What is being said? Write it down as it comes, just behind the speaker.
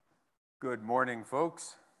Good morning,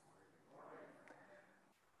 folks.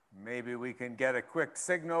 Maybe we can get a quick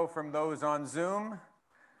signal from those on Zoom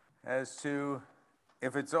as to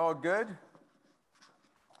if it's all good.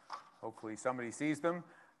 Hopefully somebody sees them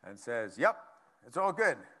and says, yep, it's all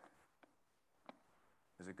good.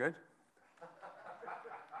 Is it good?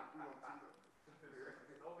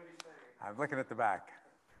 I'm looking at the back.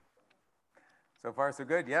 So far, so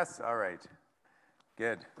good? Yes? All right.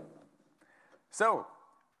 Good. So,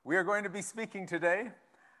 we are going to be speaking today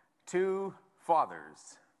to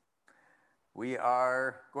fathers. We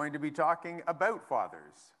are going to be talking about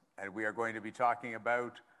fathers, and we are going to be talking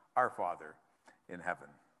about our Father in heaven.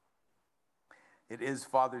 It is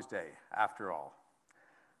Father's Day, after all.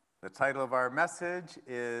 The title of our message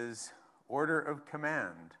is Order of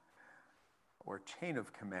Command, or Chain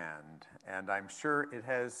of Command, and I'm sure it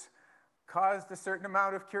has caused a certain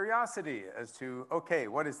amount of curiosity as to, okay,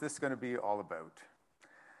 what is this going to be all about?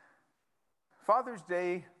 Father's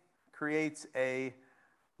Day creates a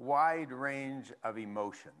wide range of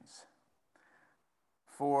emotions.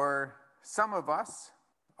 For some of us,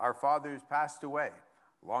 our fathers passed away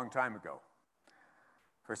a long time ago.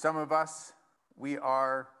 For some of us, we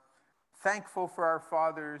are thankful for our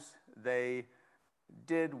fathers. They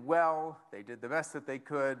did well. They did the best that they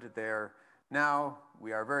could. Now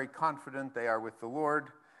we are very confident they are with the Lord,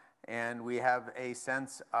 and we have a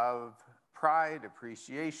sense of pride,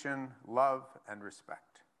 appreciation, love, and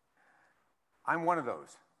respect. I'm one of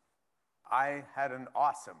those. I had an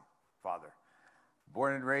awesome father.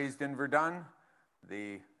 Born and raised in Verdun,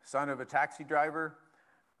 the son of a taxi driver,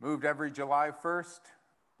 moved every July 1st,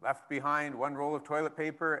 left behind one roll of toilet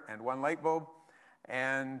paper and one light bulb,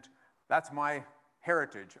 and that's my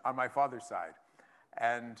heritage on my father's side.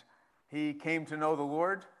 And he came to know the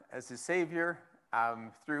Lord as his Savior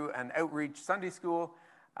through an outreach Sunday school,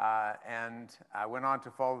 and went on to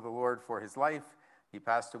follow the Lord for his life. He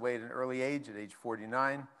passed away at an early age, at age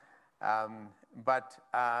 49. But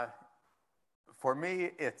for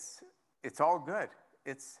me, it's all good.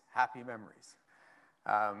 It's happy memories.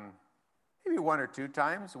 Maybe one or two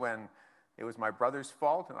times when it was my brother's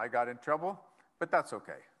fault and I got in trouble, but that's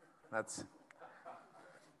okay.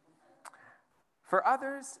 For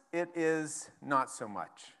others, it is not so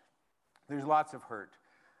much. There's lots of hurt.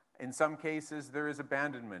 In some cases, there is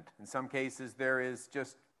abandonment. In some cases, there is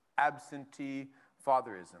just absentee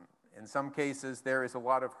fatherism. In some cases, there is a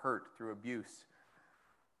lot of hurt through abuse.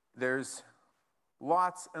 There's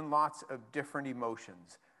lots and lots of different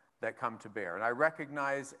emotions that come to bear. And I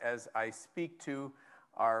recognize as I speak to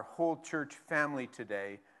our whole church family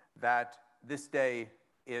today that this day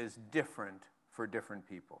is different for different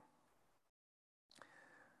people.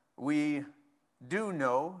 We do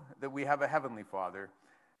know that we have a Heavenly Father,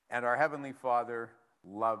 and our Heavenly Father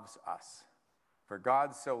loves us. For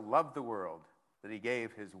God so loved the world that he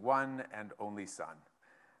gave his one and only Son.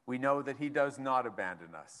 We know that he does not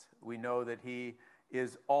abandon us. We know that he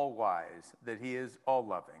is all wise, that he is all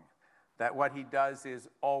loving, that what he does is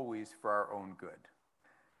always for our own good.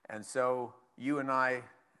 And so you and I,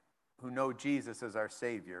 who know Jesus as our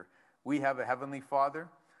Savior, we have a Heavenly Father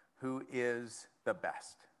who is the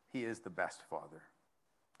best. He is the best Father.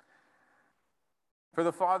 For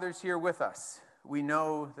the fathers here with us, we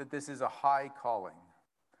know that this is a high calling.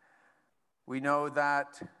 We know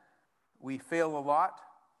that we fail a lot,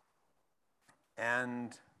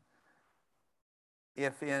 and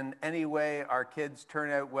if in any way our kids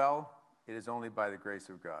turn out well, it is only by the grace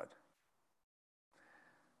of God.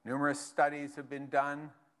 Numerous studies have been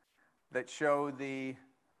done that show the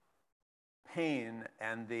pain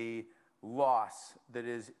and the loss that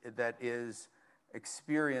is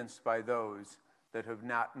experienced by those that have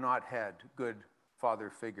not had good father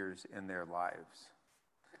figures in their lives.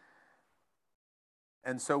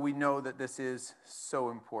 And so we know that this is so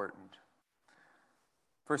important.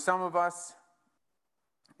 For some of us,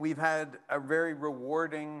 we've had a very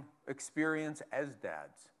rewarding experience as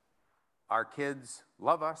dads. Our kids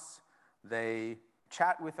love us, they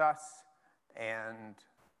chat with us, and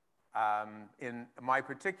in my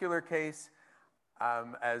particular case,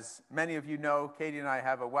 as many of you know, Katie and I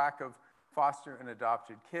have a whack of foster and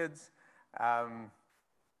adopted kids.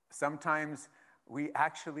 Sometimes we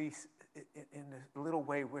actually, in a little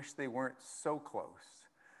way, wish they weren't so close,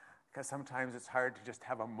 because sometimes it's hard to just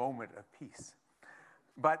have a moment of peace.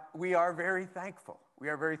 But we are very thankful. We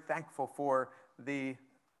are very thankful for the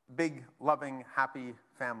big, loving, happy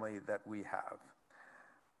family that we have.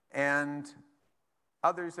 And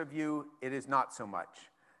others of you, it is not so much.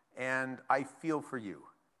 And I feel for you.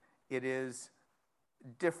 It is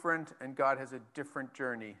different, and God has a different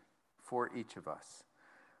journey for each of us.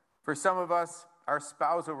 For some of us, our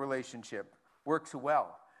spousal relationship works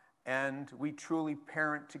well and we truly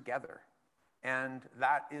parent together. And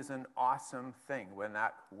that is an awesome thing when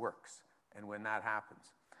that works and when that happens.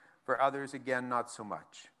 For others, again, not so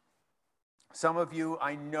much. Some of you,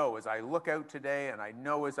 I know as I look out today, and I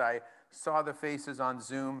know as I saw the faces on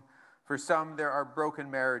Zoom, for some there are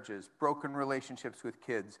broken marriages, broken relationships with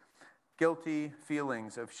kids, guilty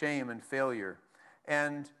feelings of shame and failure.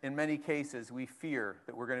 And in many cases, we fear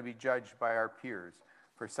that we're going to be judged by our peers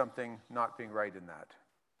for something not being right in that.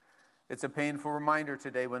 It's a painful reminder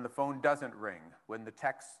today when the phone doesn't ring, when the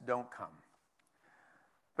texts don't come.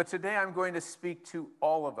 But today I'm going to speak to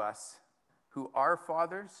all of us who are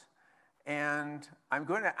fathers, and I'm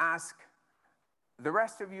going to ask the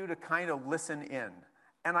rest of you to kind of listen in.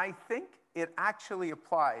 And I think it actually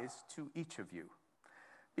applies to each of you.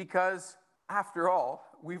 Because after all,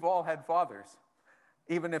 we've all had fathers,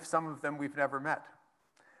 even if some of them we've never met.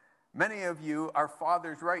 Many of you are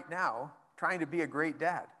fathers right now trying to be a great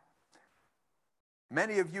dad.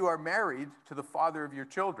 Many of you are married to the father of your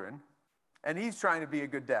children, and he's trying to be a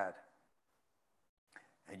good dad.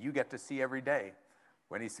 And you get to see every day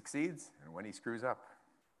when he succeeds and when he screws up.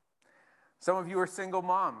 Some of you are single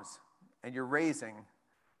moms, and you're raising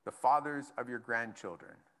the fathers of your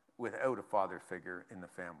grandchildren without a father figure in the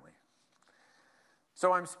family.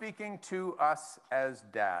 So I'm speaking to us as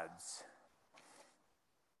dads.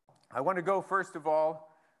 I want to go, first of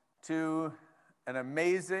all, to an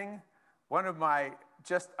amazing,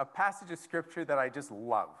 just a passage of scripture that I just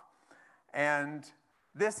love. And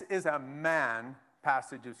this is a man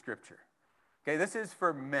passage of scripture. Okay, this is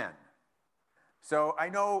for men. So I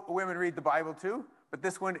know women read the Bible too, but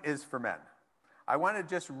this one is for men. I want to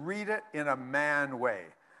just read it in a man way.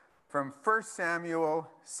 From 1 Samuel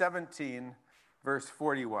 17, verse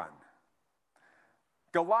 41.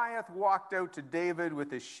 Goliath walked out to David with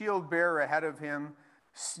his shield bearer ahead of him,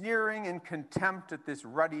 sneering in contempt at this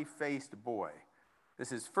ruddy-faced boy.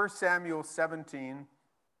 This is 1 Samuel 17.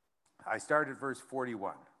 I start at verse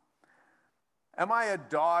 41. Am I a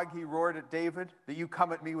dog, he roared at David, that you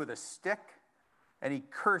come at me with a stick? And he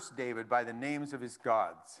cursed David by the names of his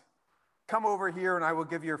gods. Come over here and I will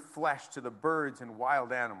give your flesh to the birds and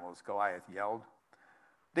wild animals, Goliath yelled.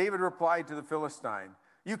 David replied to the Philistine,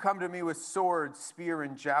 you come to me with sword, spear,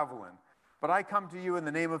 and javelin, but I come to you in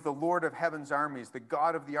the name of the Lord of heaven's armies, the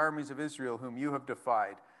God of the armies of Israel, whom you have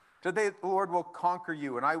defied. Today the Lord will conquer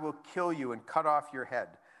you, and I will kill you and cut off your head.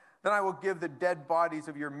 Then I will give the dead bodies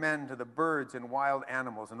of your men to the birds and wild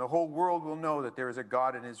animals, and the whole world will know that there is a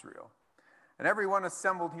God in Israel. And everyone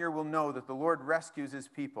assembled here will know that the Lord rescues his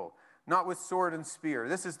people, not with sword and spear.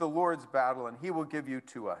 This is the Lord's battle, and he will give you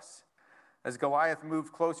to us. As Goliath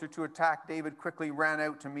moved closer to attack, David quickly ran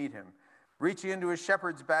out to meet him. Reaching into his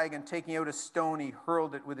shepherd's bag and taking out a stone, he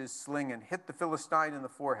hurled it with his sling and hit the Philistine in the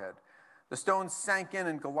forehead. The stone sank in,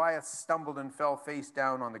 and Goliath stumbled and fell face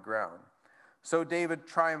down on the ground. So David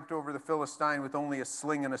triumphed over the Philistine with only a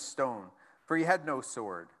sling and a stone, for he had no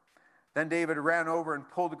sword. Then David ran over and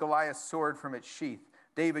pulled Goliath's sword from its sheath.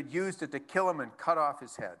 David used it to kill him and cut off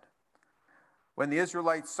his head. When the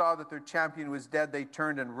Israelites saw that their champion was dead, they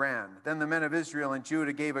turned and ran. Then the men of Israel and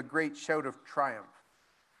Judah gave a great shout of triumph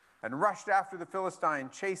and rushed after the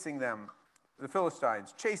Philistines, chasing them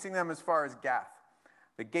as far as Gath,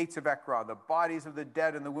 the gates of Ekron. The bodies of the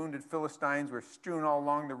dead and the wounded Philistines were strewn all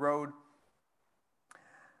along the road.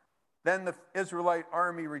 Then the Israelite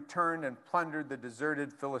army returned and plundered the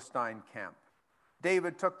deserted Philistine camp.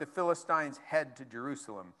 David took the Philistine's head to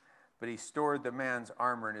Jerusalem, but he stored the man's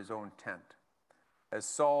armor in his own tent. As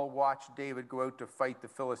Saul watched David go out to fight the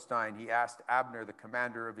Philistine, he asked Abner, the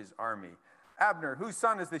commander of his army, Abner, whose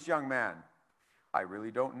son is this young man? I really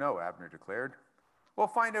don't know, Abner declared. Well,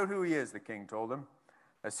 find out who he is, the king told him.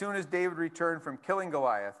 As soon as David returned from killing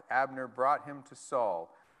Goliath, Abner brought him to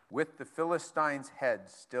Saul with the Philistine's head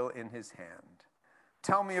still in his hand.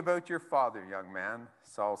 Tell me about your father, young man,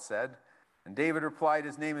 Saul said. And David replied,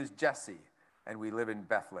 his name is Jesse, and we live in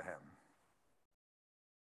Bethlehem.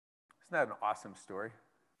 Isn't that an awesome story?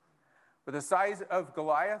 With the size of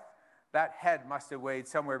Goliath, that head must have weighed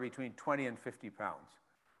somewhere between 20 and 50 pounds.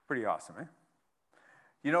 Pretty awesome, eh?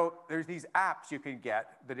 You know, there's these apps you can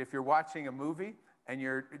get that if you're watching a movie and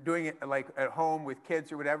you're doing it like at home with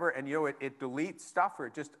kids or whatever, and you know it deletes stuff or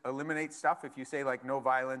it just eliminates stuff if you say like no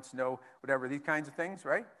violence, no whatever, these kinds of things,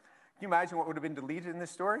 right? Can you imagine what would have been deleted in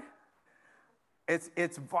this story?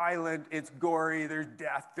 It's violent, it's gory, there's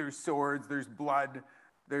death, there's swords, there's blood,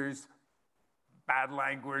 there's bad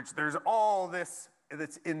language, there's all this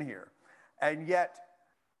that's in here. And yet,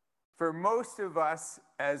 for most of us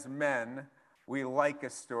as men, we like a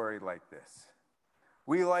story like this.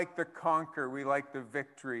 We like the conquer, we like the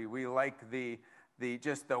victory, we like the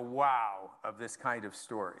just the wow of this kind of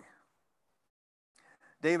story.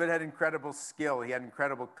 David had incredible skill, he had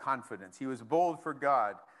incredible confidence. He was bold for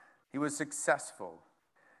God, he was successful.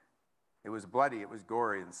 It was bloody, it was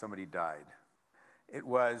gory, and somebody died. It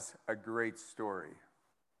was a great story.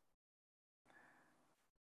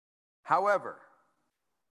 However,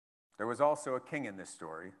 there was also a king in this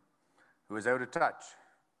story who was out of touch.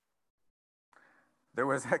 There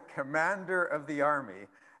was a commander of the army.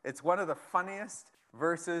 It's one of the funniest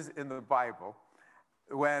verses in the Bible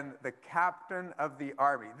when the captain of the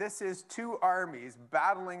army, this is two armies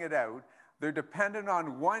battling it out. They're dependent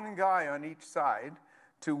on one guy on each side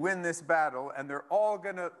to win this battle, and they're all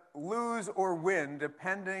going to lose or win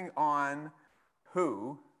depending on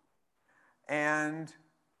who. And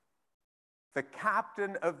the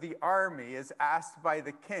captain of the army is asked by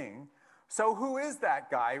the king, so who is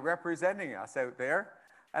that guy representing us out there?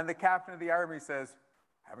 And the captain of the army says,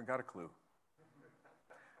 haven't got a clue.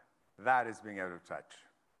 That is being out of touch.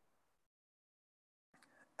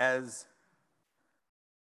 As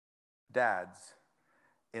dads,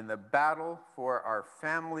 in the battle for our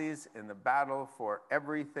families, in the battle for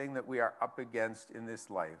everything that we are up against in this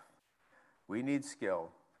life, we need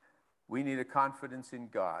skill. We need a confidence in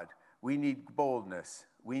God. We need boldness.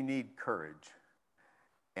 We need courage.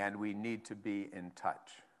 And we need to be in touch.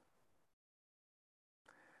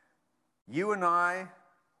 You and I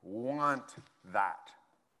want that.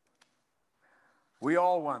 We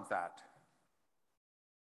all want that.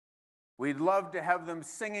 We'd love to have them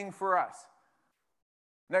singing for us.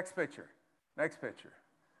 Next picture. Next picture.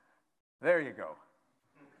 There you go.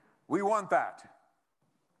 We want that.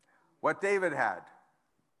 What David had.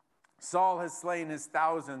 Saul has slain his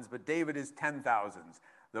thousands, but David his 10,000s.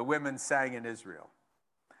 The women sang in Israel.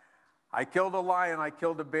 I killed a lion, I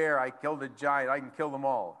killed a bear, I killed a giant, I can kill them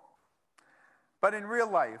all. But in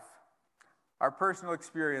real life, our personal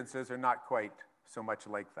experiences are not quite so much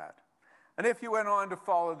like that. And if you went on to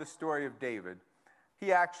follow the story of David,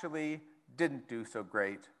 he actually didn't do so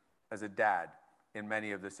great as a dad in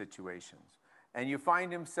many of the situations. And you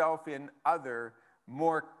find himself in other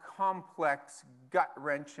more complex,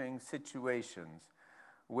 gut-wrenching situations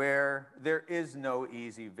where there is no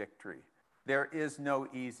easy victory. There is no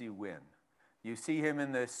easy win. You see him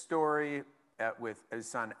in the story with his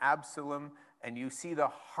son Absalom, and you see the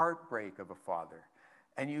heartbreak of a father.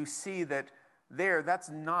 And you see that that's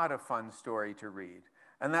not a fun story to read.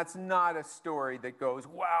 And that's not a story that goes,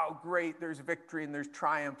 wow, great, there's victory and there's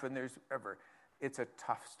triumph and there's whatever. It's a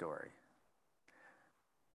tough story.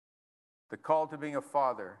 The call to being a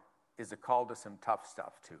father is a call to some tough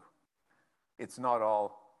stuff too. It's not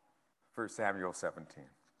all 1 Samuel 17.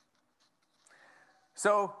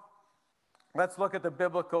 So let's look at the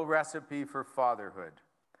biblical recipe for fatherhood.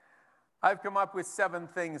 I've come up with 7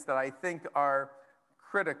 things that I think are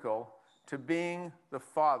critical to being the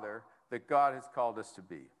father that God has called us to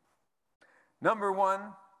be. Number 1,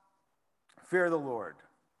 fear the Lord.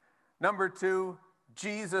 Number 2,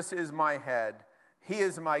 Jesus is my head. He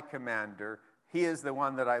is my commander. He is the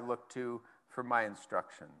one that I look to for my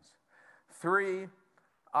instructions. 3,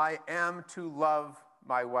 I am to love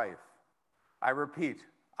my wife. I repeat,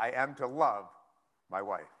 I am to love my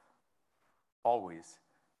wife. Always,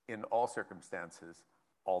 in all circumstances,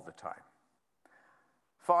 all the time.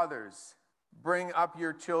 Fathers, bring up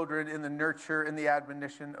your children in the nurture and the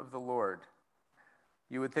admonition of the Lord.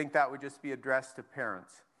 You would think that would just be addressed to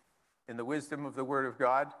parents. In the wisdom of the Word of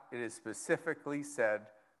God, it is specifically said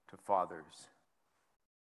to fathers.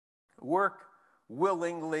 Work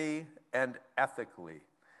willingly and ethically.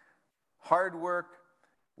 Hard work,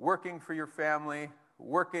 working for your family,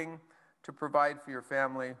 working to provide for your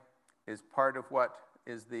family is part of what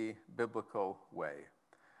is the biblical way.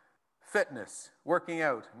 Fitness, working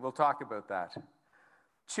out, we'll talk about that.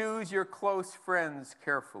 Choose your close friends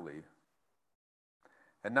carefully.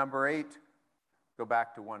 And number 8, go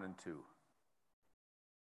back to 1 and 2.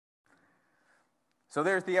 So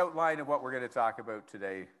there's the outline of what we're going to talk about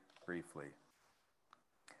today briefly.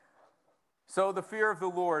 So the fear of the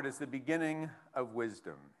Lord is the beginning of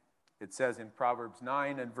wisdom. It says in Proverbs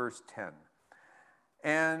 9 and verse 10.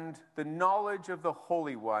 And the knowledge of the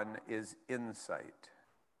Holy One is insight.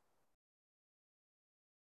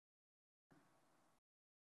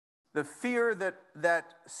 The fear that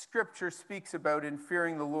Scripture speaks about in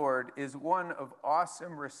fearing the Lord is one of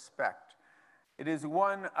awesome respect. It is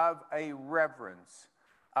one of a reverence,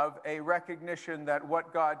 of a recognition that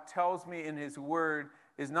what God tells me in His Word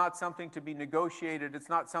is not something to be negotiated, it's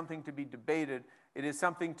not something to be debated, it is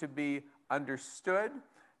something to be understood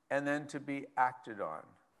and then to be acted on.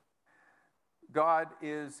 God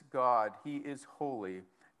is God. He is holy.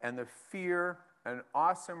 And the fear and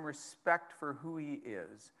awesome respect for who he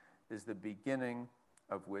is the beginning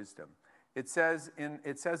of wisdom. It says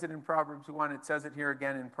it in Proverbs 1. It says it here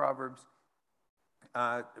again in Proverbs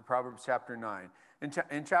chapter 9.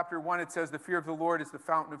 In chapter 1, it says, the fear of the Lord is the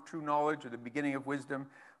fountain of true knowledge, or the beginning of wisdom,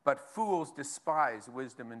 but fools despise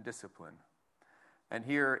wisdom and discipline. And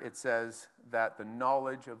here it says that the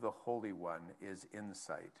knowledge of the Holy One is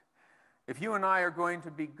insight. If you and I are going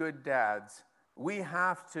to be good dads, we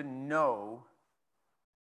have to know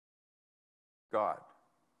God.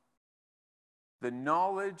 The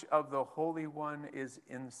knowledge of the Holy One is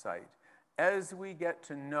insight. As we get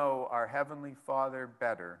to know our Heavenly Father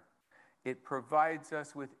better, it provides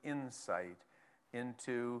us with insight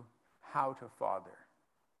into how to father,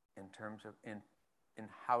 in terms of in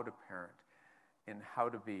how to parent, in how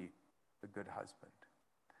to be a good husband.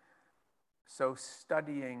 So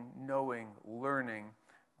studying, knowing, learning,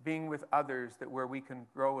 being with others where we can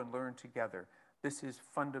grow and learn together, this is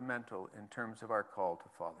fundamental in terms of our call to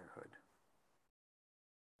fatherhood.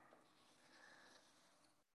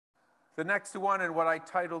 The next one, and what I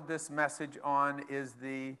titled this message on, is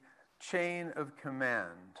the chain of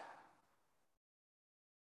command.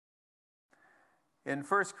 In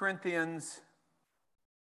 1 Corinthians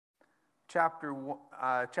chapter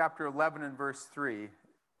 11 and verse 3,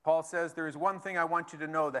 Paul says, there is one thing I want you to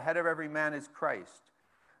know. The head of every man is Christ.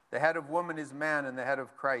 The head of woman is man, and the head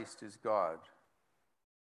of Christ is God.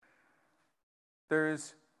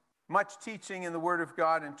 There's much teaching in the Word of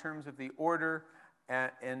God in terms of the order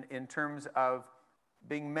and in terms of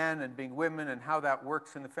being men and being women and how that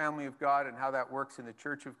works in the family of God and how that works in the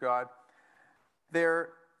church of God. There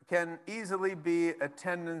can easily be a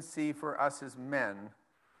tendency for us as men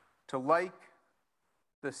to like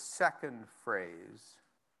the second phrase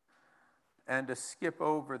and to skip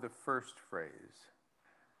over the first phrase.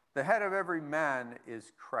 The head of every man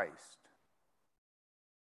is Christ.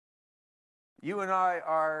 You and I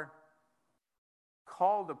are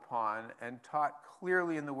called upon and taught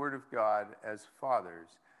clearly in the Word of God as fathers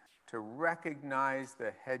to recognize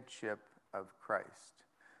the headship of Christ,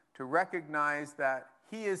 to recognize that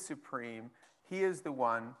he is supreme, he is the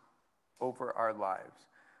one over our lives.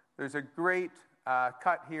 There's a great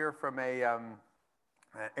cut here from an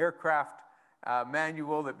aircraft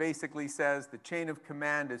manual that basically says the chain of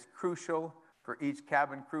command is crucial for each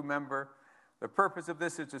cabin crew member. The purpose of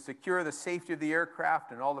this is to secure the safety of the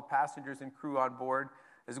aircraft and all the passengers and crew on board,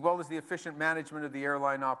 as well as the efficient management of the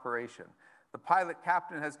airline operation. The pilot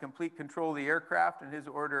captain has complete control of the aircraft, and his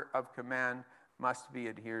order of command must be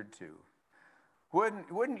adhered to.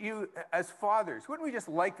 Wouldn't you, as fathers, wouldn't we just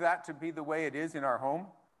like that to be the way it is in our home?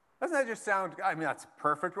 Doesn't that just sound, I mean, that's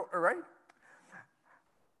perfect, right?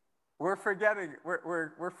 We're forgetting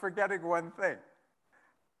one thing.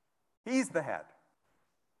 He's the head.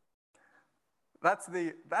 That's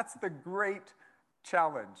the great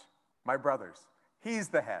challenge, my brothers. He's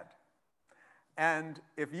the head. And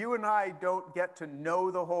if you and I don't get to know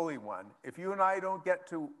the Holy One, if you and I don't get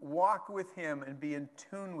to walk with him and be in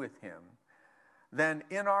tune with him, then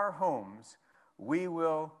in our homes, we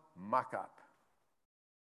will muck up.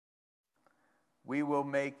 We will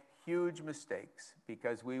make huge mistakes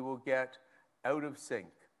because we will get out of sync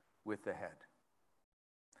with the head.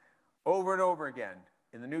 Over and over again,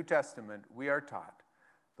 in the New Testament, we are taught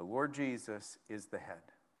the Lord Jesus is the head.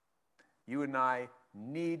 You and I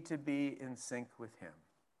need to be in sync with him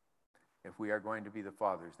if we are going to be the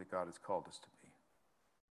fathers that God has called us to be.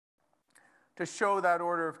 To show that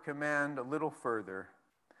order of command a little further,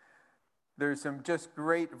 there's some just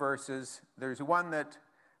great verses. There's one that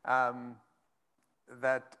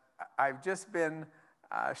I've just been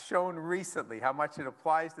shown recently, how much it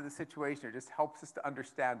applies to the situation. It just helps us to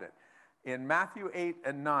understand it. In Matthew 8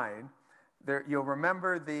 and 9, you'll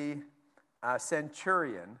remember the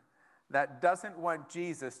centurion that doesn't want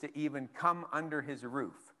Jesus to even come under his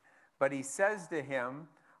roof. But he says to him,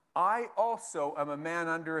 I also am a man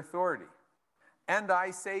under authority. And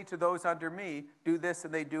I say to those under me, do this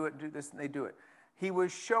and they do it, do this and they do it. He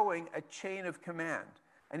was showing a chain of command.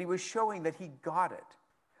 And he was showing that he got it.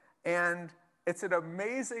 And it's an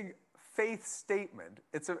amazing faith statement.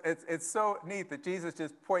 It's so neat that Jesus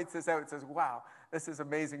just points this out and says, wow, this is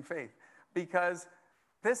amazing faith. Because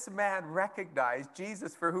this man recognized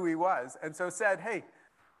Jesus for who he was and so said, hey,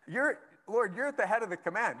 Lord, you're at the head of the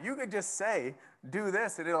command. You can just say, do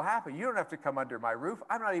this and it'll happen. You don't have to come under my roof.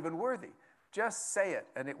 I'm not even worthy. Just say it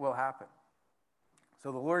and it will happen.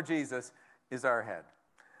 So the Lord Jesus is our head.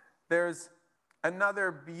 There's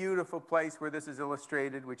another beautiful place where this is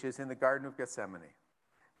illustrated, which is in the Garden of Gethsemane.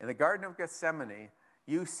 In the Garden of Gethsemane,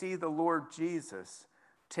 you see the Lord Jesus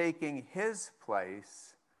taking his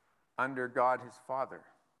place under God his Father.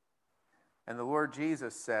 And the Lord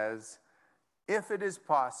Jesus says, if it is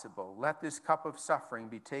possible, let this cup of suffering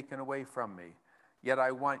be taken away from me. Yet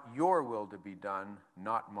I want your will to be done,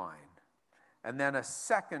 not mine. And then a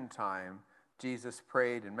second time, Jesus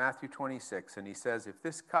prayed in Matthew 26, and he says, if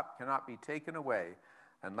this cup cannot be taken away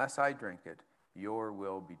unless I drink it, your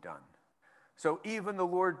will be done. So even the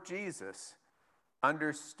Lord Jesus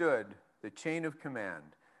understood the chain of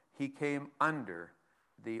command. He came under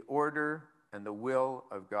the order and the will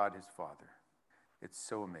of God his Father. It's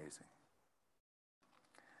so amazing.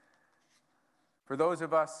 For those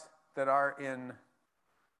of us that are in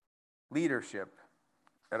leadership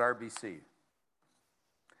at RBC,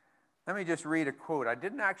 let me just read a quote. I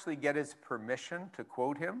didn't actually get his permission to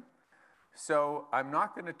quote him, so I'm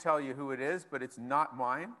not going to tell you who it is, but it's not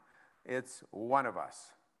mine. It's one of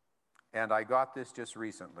us. And I got this just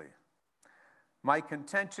recently. My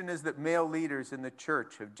contention is that male leaders in the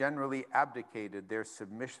church have generally abdicated their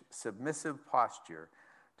submissive posture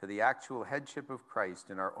to the actual headship of Christ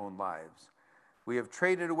in our own lives. We have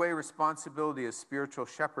traded away responsibility as spiritual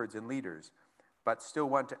shepherds and leaders, but still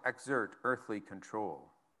want to exert earthly control.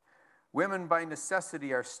 Women by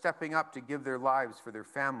necessity are stepping up to give their lives for their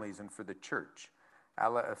families and for the church, a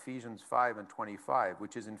la Ephesians 5:25,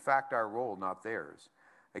 which is in fact our role, not theirs.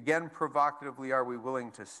 Again, provocatively are we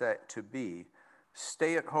willing to be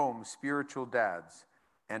stay-at-home spiritual dads,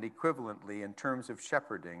 and equivalently, in terms of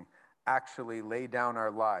shepherding, actually lay down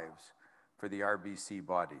our lives for the RBC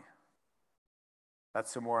body.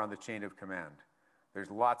 That's some more on the chain of command.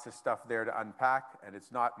 There's lots of stuff there to unpack, and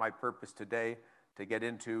it's not my purpose today to get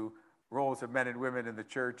into roles of men and women in the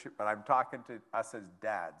church, but I'm talking to us as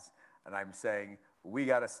dads, and I'm saying we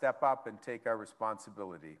got to step up and take our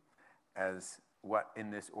responsibility as what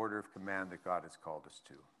in this order of command that God has called us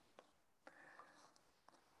to.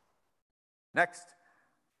 Next,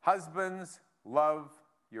 husbands, love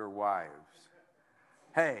your wives.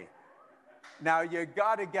 Hey, now you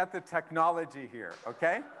got to get the technology here,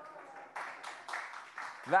 okay?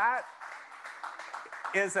 That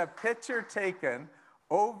is a picture taken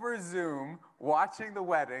over Zoom, watching the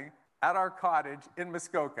wedding at our cottage in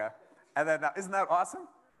Muskoka. And then, isn't that awesome?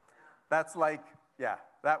 That's like, yeah,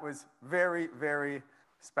 that was very, very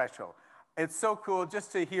special. It's so cool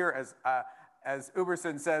just to hear, as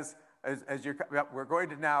Uberson says, we're going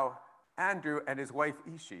to now, Andrew and his wife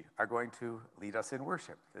Ishi are going to lead us in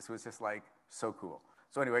worship. This was just like so cool.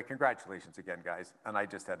 So anyway, congratulations again, guys. And I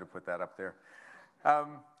just had to put that up there.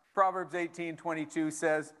 Proverbs 18:22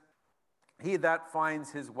 says, he that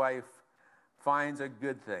finds his wife finds a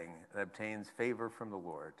good thing and obtains favor from the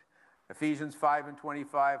Lord. Ephesians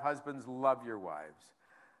 5:25, husbands, love your wives.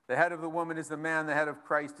 The head of the woman is the man, the head of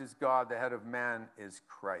Christ is God, the head of man is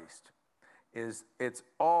Christ. It's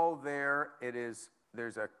all there.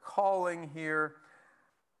 There's a calling here.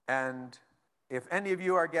 And if any of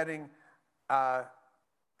you are getting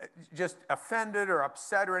just offended or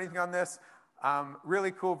upset or anything on this,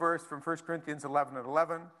 really cool verse from 1 Corinthians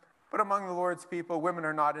 11:11. But among the Lord's people, women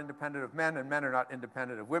are not independent of men, and men are not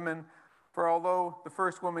independent of women. For although the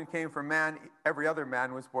first woman came from man, every other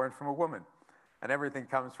man was born from a woman. And everything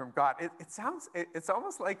comes from God. It's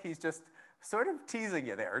almost like he's just sort of teasing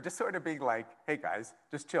you there, or just sort of being like, hey guys,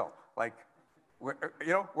 just chill. Like,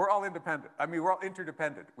 we're all independent. I mean, we're all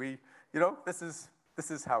interdependent. This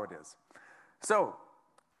is how it is. So,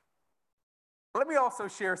 let me also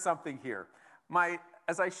share something here.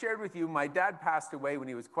 As I shared with you, my dad passed away when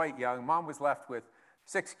he was quite young. Mom was left with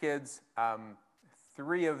 6 kids.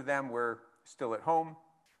 3 of them were still at home.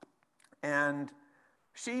 And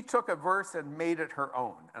she took a verse and made it her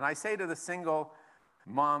own. And I say to the single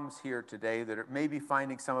moms here today that are maybe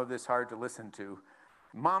finding some of this hard to listen to,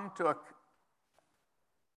 Mom took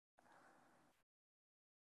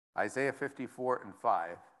Isaiah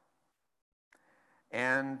 54:5,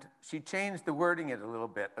 and she changed the wording it a little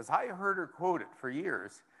bit. As I heard her quote it for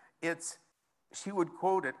years, she would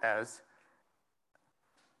quote it as,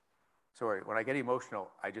 sorry, when I get emotional,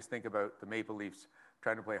 I just think about the Maple Leafs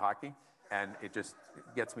trying to play hockey, and it just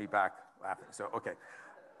gets me back laughing. So, okay.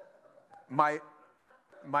 My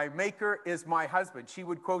maker is my husband. She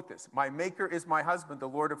would quote this. My maker is my husband, the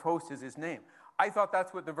Lord of hosts is his name. I thought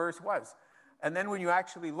that's what the verse was. And then when you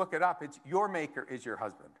actually look it up, it's your maker is your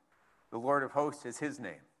husband. The Lord of hosts is his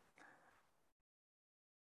name.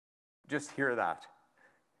 Just hear that.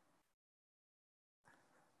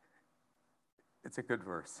 It's a good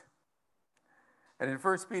verse. And in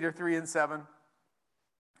 1 Peter 3:7,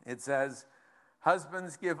 it says,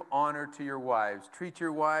 husbands, give honor to your wives. Treat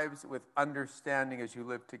your wives with understanding as you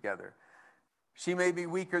live together. She may be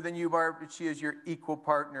weaker than you are, but she is your equal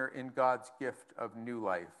partner in God's gift of new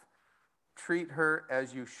life. Treat her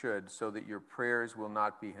as you should so that your prayers will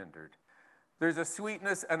not be hindered. There's a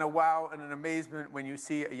sweetness and a wow and an amazement when you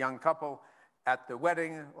see a young couple at the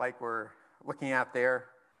wedding like we're looking at there.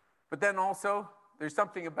 But then also, there's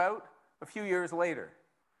something about a few years later.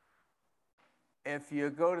 If you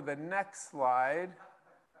go to the next slide,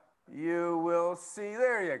 you will see,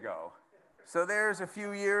 there you go. So there's a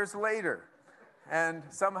few years later. And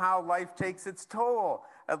somehow life takes its toll,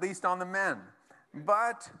 at least on the men.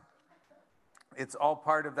 But it's all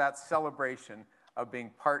part of that celebration of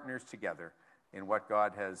being partners together in what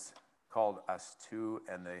God has called us to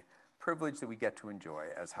and the privilege that we get to enjoy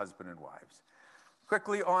as husband and wives.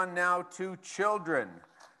 Quickly on now to children.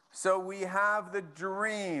 So we have the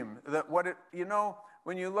dream that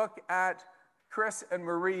when you look at Chris and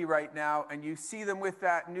Marie right now and you see them with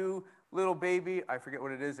that new little baby, I forget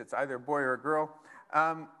what it is, it's either a boy or a girl,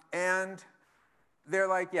 and they're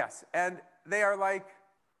like, yes, and they are like,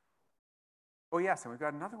 oh yes, and we've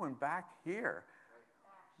got another one back here.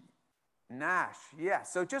 Nash,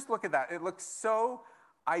 yes. So just look at that. It looks so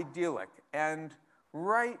idyllic. And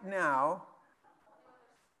right now,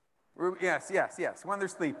 yes, when they're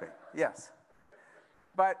sleeping, yes.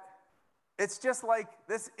 But it's just like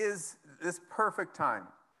this is this perfect time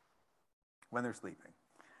when they're sleeping.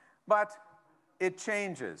 But it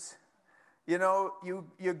changes. You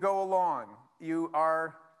go along. You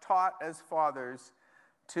are taught as fathers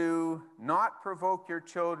to not provoke your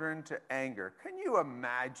children to anger. Can you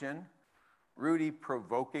imagine Rudy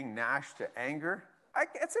provoking Nash to anger?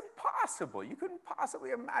 It's impossible. You couldn't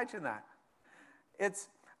possibly imagine that.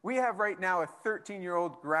 We have right now a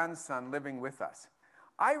 13-year-old grandson living with us.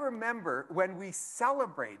 I remember when we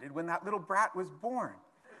celebrated when that little brat was born.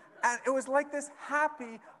 And it was like this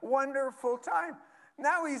happy, wonderful time.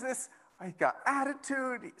 Now he's got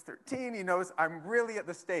attitude, he's 13, he knows I'm really at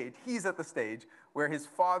the stage, he's at the stage where his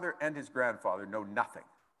father and his grandfather know nothing.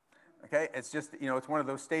 Okay, it's just, it's one of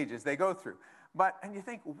those stages they go through. And you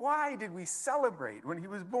think, why did we celebrate when he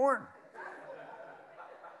was born?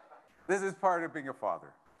 This is part of being a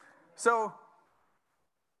father. So,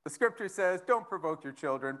 the scripture says, don't provoke your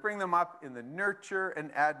children, bring them up in the nurture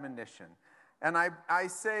and admonition. And I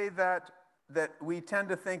say that we tend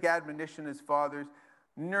to think admonition as fathers,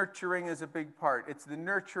 nurturing is a big part. It's the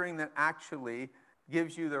nurturing that actually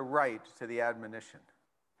gives you the right to the admonition.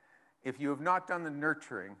 If you have not done the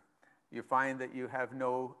nurturing, you find that you have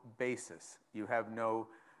no basis. You have no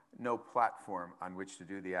platform on which to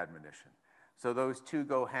do the admonition. So those two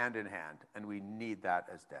go hand in hand, and we need that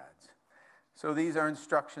as dads. So these are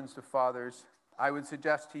instructions to fathers. I would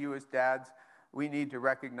suggest to you as dads, we need to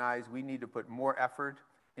recognize we need to put more effort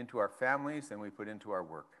into our families than we put into our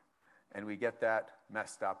work. And we get that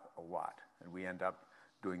messed up a lot, and we end up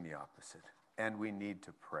doing the opposite. And we need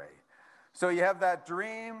to pray. So you have that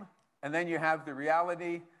dream, and then you have the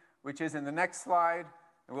reality, which is in the next slide.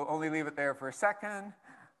 And we'll only leave it there for a second.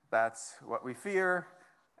 That's what we fear.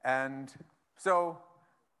 And so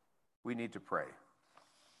we need to pray.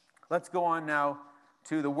 Let's go on now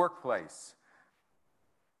to the workplace.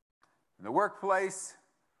 In the workplace,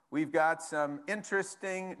 we've got some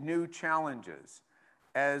interesting new challenges.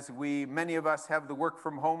 As many of us have the work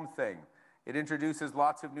from home thing, it introduces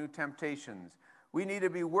lots of new temptations. We need to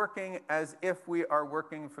be working as if we are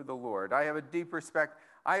working for the Lord. I have a deep respect.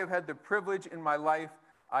 I have had the privilege in my life.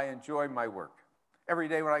 I enjoy my work. Every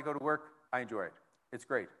day when I go to work, I enjoy it. It's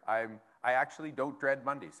great. I actually don't dread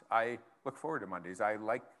Mondays. I look forward to Mondays. I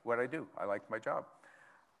like what I do. I like my job.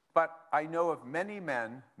 But I know of many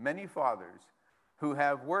men, many fathers, who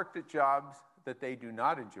have worked at jobs that they do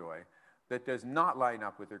not enjoy, that does not line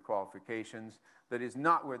up with their qualifications, that is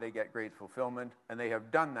not where they get great fulfillment, and they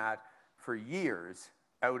have done that for years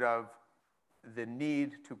out of the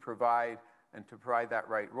need to provide that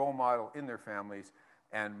right role model in their families,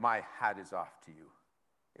 and my hat is off to you.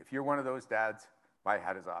 If you're one of those dads, my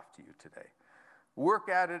hat is off to you today. Work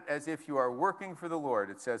at it as if you are working for the Lord,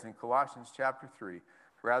 it says in Colossians chapter 3,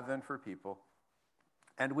 rather than for people.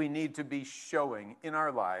 And we need to be showing in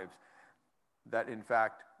our lives that, in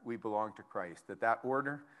fact, we belong to Christ, that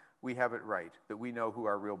order, we have it right, that we know who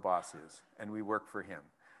our real boss is, and we work for him.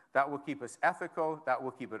 That will keep us ethical, that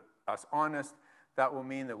will keep us honest, that will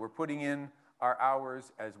mean that we're putting in our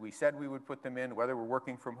hours as we said we would put them in, whether we're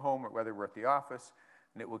working from home or whether we're at the office,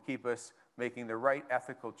 and it will keep us making the right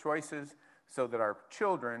ethical choices so that our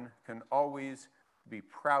children can always be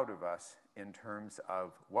proud of us in terms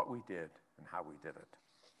of what we did and how we did it.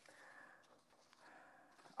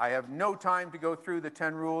 I have no time to go through the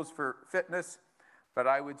 10 rules for fitness, but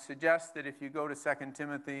I would suggest that if you go to 2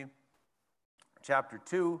 Timothy chapter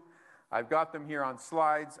 2. I've got them here on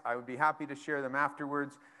slides. I would be happy to share them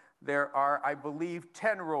afterwards. There are, I believe,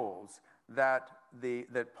 10 roles that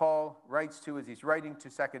Paul writes to as he's writing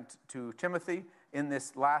to Timothy in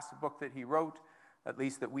this last book that he wrote, at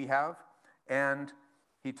least that we have. And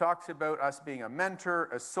he talks about us being a mentor,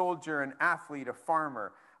 a soldier, an athlete, a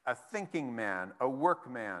farmer, a thinking man, a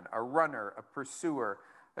workman, a runner, a pursuer,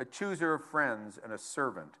 a chooser of friends, and a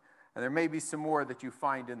servant. And there may be some more that you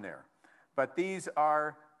find in there. But these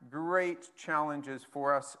are great challenges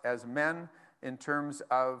for us as men in terms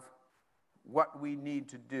of what we need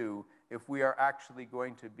to do if we are actually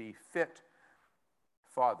going to be fit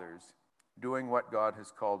fathers doing what God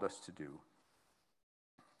has called us to do.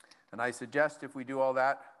 And I suggest if we do all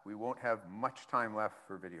that, we won't have much time left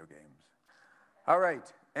for video games. All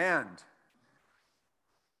right, and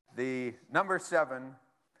the number 7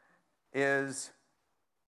 is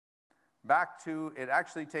back to, it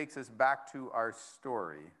actually takes us back to our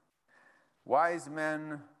story. Wise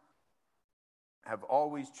men have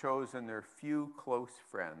always chosen their few close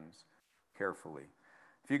friends carefully.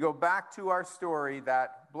 If you go back to our story,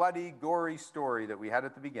 that bloody, gory story that we had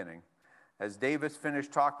at the beginning, as David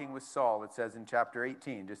finished talking with Saul, it says in chapter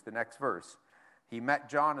 18, just the next verse, he met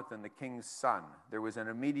Jonathan, the king's son. There was an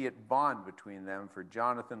immediate bond between them, for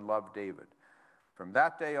Jonathan loved David. From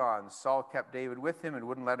that day on, Saul kept David with him and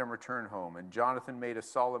wouldn't let him return home. And Jonathan made a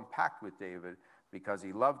solemn pact with David because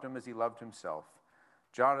he loved him as he loved himself.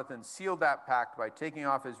 Jonathan sealed that pact by taking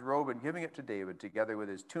off his robe and giving it to David, together with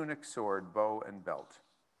his tunic, sword, bow, and belt.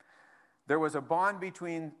 There was a bond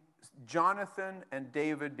between Jonathan and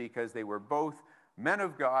David because they were both men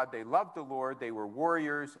of God. They loved the Lord. They were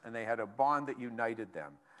warriors, and they had a bond that united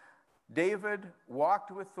them. David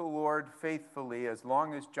walked with the Lord faithfully as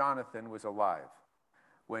long as Jonathan was alive.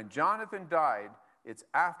 When Jonathan died, it's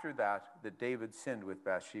after that that David sinned with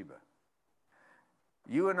Bathsheba.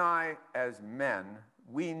 You and I, as men,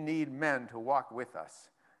 we need men to walk with us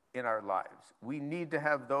in our lives. We need to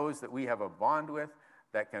have those that we have a bond with,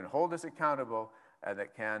 that can hold us accountable, and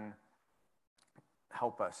that can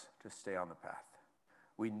help us to stay on the path.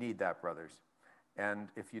 We need that, brothers. And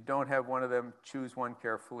if you don't have one of them, choose one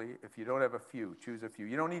carefully. If you don't have a few, choose a few.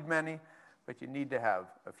 You don't need many, but you need to have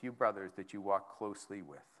a few brothers that you walk closely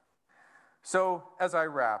with. So, as I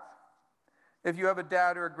wrap, if you have a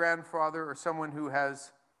dad or a grandfather or someone who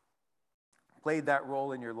has played that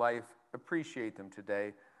role in your life, appreciate them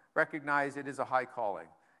today. Recognize it is a high calling,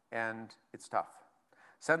 and it's tough.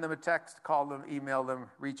 Send them a text, call them, email them,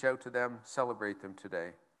 reach out to them, celebrate them today.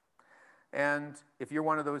 And if you're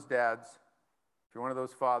one of those dads, if you're one of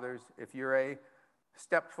those fathers, if you're a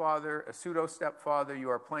stepfather, a pseudo-stepfather,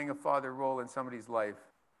 you are playing a father role in somebody's life,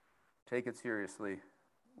 take it seriously.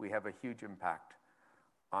 We have a huge impact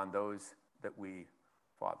on those that we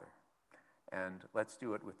father. And let's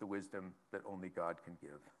do it with the wisdom that only God can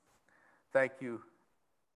give. Thank you.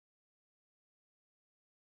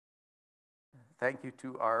 Thank you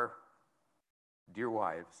to our dear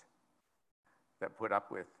wives that put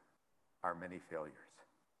up with our many failures.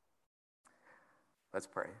 Let's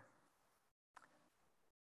pray.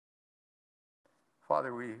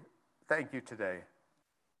 Father, we thank you today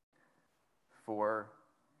for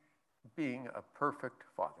being a perfect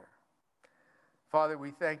Father. Father,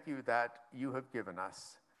 we thank you that you have given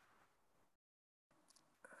us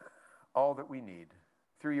all that we need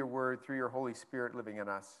through your word, through your Holy Spirit living in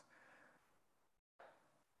us,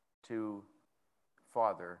 to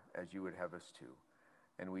father as you would have us to.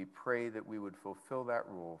 And we pray that we would fulfill that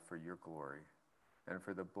role for your glory and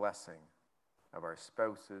for the blessing of our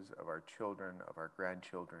spouses, of our children, of our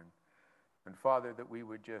grandchildren. And Father, that we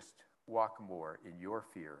would just walk more in your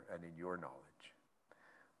fear and in your knowledge.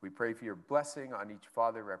 We pray for your blessing on each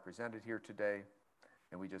father represented here today.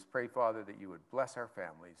 And we just pray, Father, that you would bless our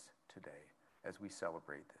families today as we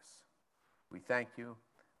celebrate this. We thank you.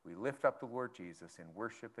 We lift up the Lord Jesus in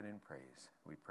worship and in praise. We pray